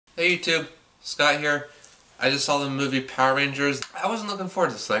Hey YouTube, Scott here. I just saw the movie Power Rangers. I wasn't looking forward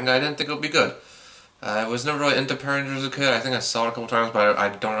to this thing. I didn't think it would be good. I was never really into Power Rangers as a kid. I think I saw it a couple times, but I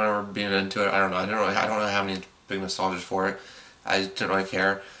don't remember being into it. I don't know. I don't really have any big nostalgia for it. I didn't really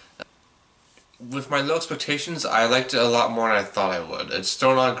care. With my low expectations, I liked it a lot more than I thought I would. It's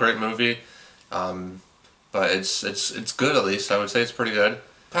still not a great movie, but it's good at least. I would say it's pretty good.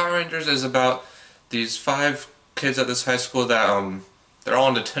 Power Rangers is about these 5 kids at this high school that they're all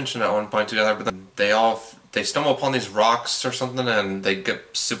in detention at one point together, but then they stumble upon these rocks or something, and they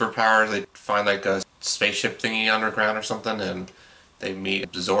get superpowers. They find like a spaceship thingy underground or something, and they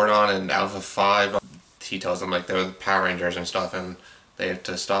meet Zordon and Alpha 5. He tells them like they're the Power Rangers and stuff, and they have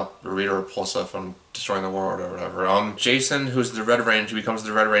to stop Rita Repulsa from destroying the world or whatever. Jason, who's the Red Ranger, becomes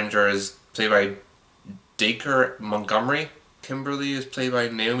the Red Ranger, is played by Dacre Montgomery. Kimberly is played by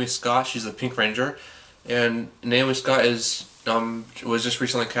Naomi Scott. She's the Pink Ranger, and Naomi Scott was just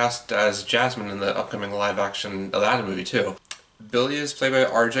recently cast as Jasmine in the upcoming live-action Aladdin movie too. Billy is played by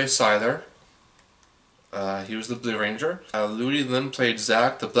R.J. Cyler. He was the Blue Ranger. Louis Lin played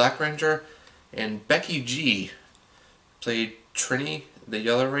Zack, the Black Ranger, and Becky G played Trini, the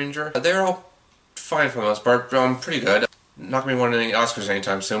Yellow Ranger. They're all fine for the most part, pretty good. Not gonna be winning any Oscars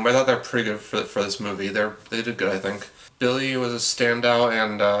anytime soon, but I thought they're pretty good for this movie. They did good, I think. Billy was a standout,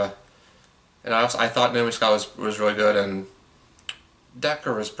 and I thought Naomi Scott was really good, and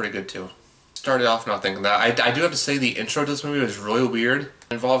Decker was pretty good too. Started off not thinking that. I do have to say the intro to this movie was really weird.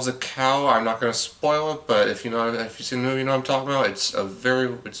 It involves a cow. I'm not going to spoil it, but if you've seen the movie, you know what I'm talking about. It's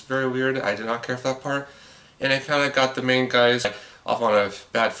very weird. I did not care for that part, and it kind of got the main guys off on a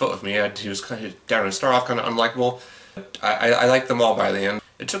bad foot with me. He was kind of down to start off kind of unlikable. I liked them all by the end.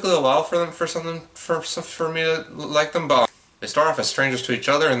 It took a little while for me to like them, but they start off as strangers to each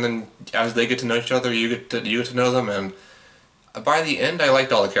other, and then as they get to know each other, you get to know them, and by the end, I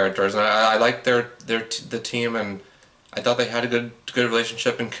liked all the characters, and I liked the team, and I thought they had a good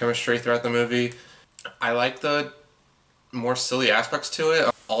relationship and chemistry throughout the movie. I like the more silly aspects to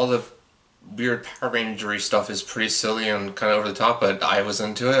it. All the weird Power Ranger-y stuff is pretty silly and kind of over the top, but I was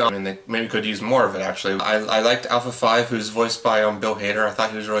into it. I mean, they maybe could use more of it, actually. I liked Alpha 5, who's voiced by Bill Hader. I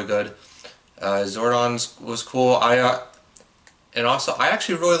thought he was really good. Zordon was cool. And also, I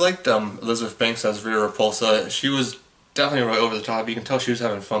actually really liked Elizabeth Banks as Rita Repulsa. She was definitely really over the top. You can tell she was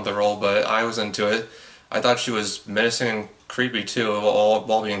having fun with the role, but I was into it. I thought she was menacing and creepy too,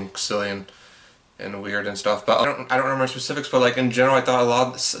 while being silly and weird and stuff. But I don't remember specifics, but like in general, I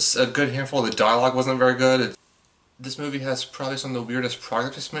thought a good handful of the dialogue wasn't very good. This movie has probably some of the weirdest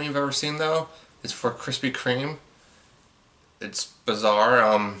product placement you've ever seen, though. It's for Krispy Kreme. It's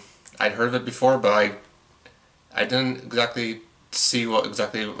bizarre. I'd heard of it before, but I didn't exactly see what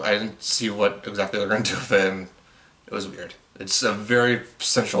exactly they're going to do with it. And it was weird. It's a very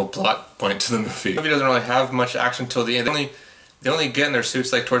central plot point to the movie. The movie doesn't really have much action till the end. They only get in their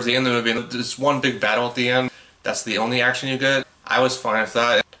suits like towards the end of the movie, and there's one big battle at the end. That's the only action you get. I was fine with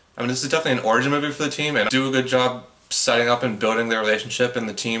that. I mean, this is definitely an origin movie for the team, and do a good job setting up and building their relationship and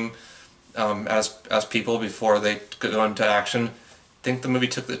the team as people before they go into action. I think the movie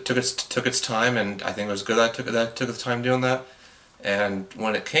took its time, and I think it was good that it took its time doing that. And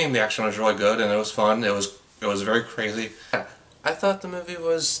when it came, the action was really good, and it was fun. It was very crazy. I thought the movie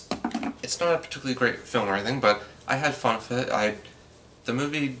it's not a particularly great film or anything, but I had fun with it. The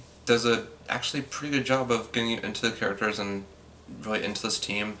movie does actually pretty good job of getting you into the characters and really into this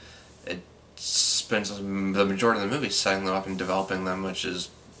team. It spends the majority of the movie setting them up and developing them, which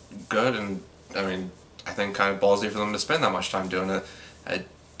is good, and I mean, I think kind of ballsy for them to spend that much time doing it. I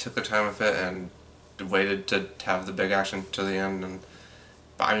took their time with it and waited to have the big action to the end, and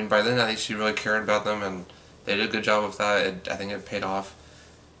I mean, by then I think she really cared about them, and they did a good job with that. I think it paid off.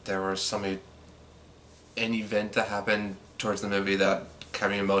 There was an event that happened towards the movie that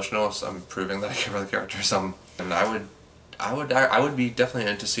kept me emotional, so I'm proving that I care about the characters. And I would be definitely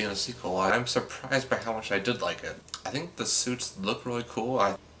into seeing a sequel. I'm surprised by how much I did like it. I think the suits look really cool.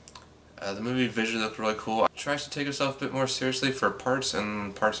 The movie visually looked really cool. It tries to take itself a bit more seriously for parts,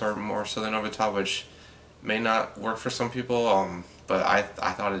 and parts are more silly and over the top, which may not work for some people. But I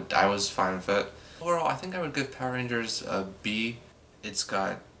thought I was fine with it. Overall, I think I would give Power Rangers a B. It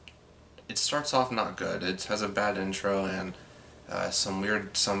starts off not good. It has a bad intro and some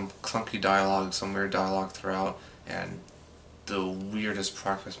clunky dialogue, some weird dialogue throughout, and the weirdest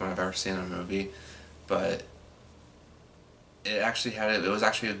product placement I've ever seen in a movie. But it was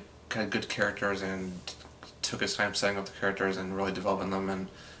actually kind of good characters, and took its time setting up the characters and really developing them, and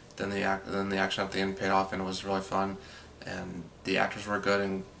then the action at the end paid off, and it was really fun, and the actors were good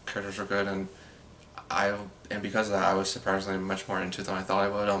and characters were good, and and because of that, I was surprisingly much more into it than I thought I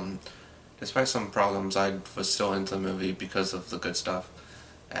would. Despite some problems, I was still into the movie because of the good stuff,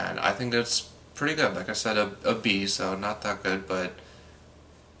 and I think it's pretty good. Like I said, a B, so not that good, but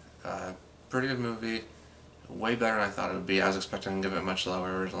pretty good movie. Way better than I thought it would be. I was expecting to give it much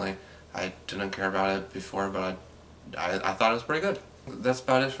lower originally. I didn't care about it before, but I thought it was pretty good. That's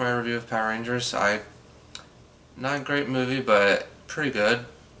about it for my review of Power Rangers. Not a great movie, but pretty good,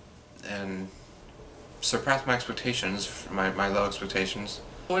 and surpassed my expectations, my low expectations.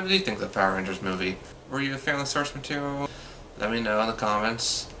 What did you think of the Power Rangers movie? Were you a fan of the source material? Let me know in the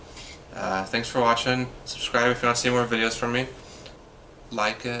comments. Thanks for watching. Subscribe if you want to see more videos from me.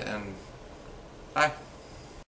 Like it, and bye.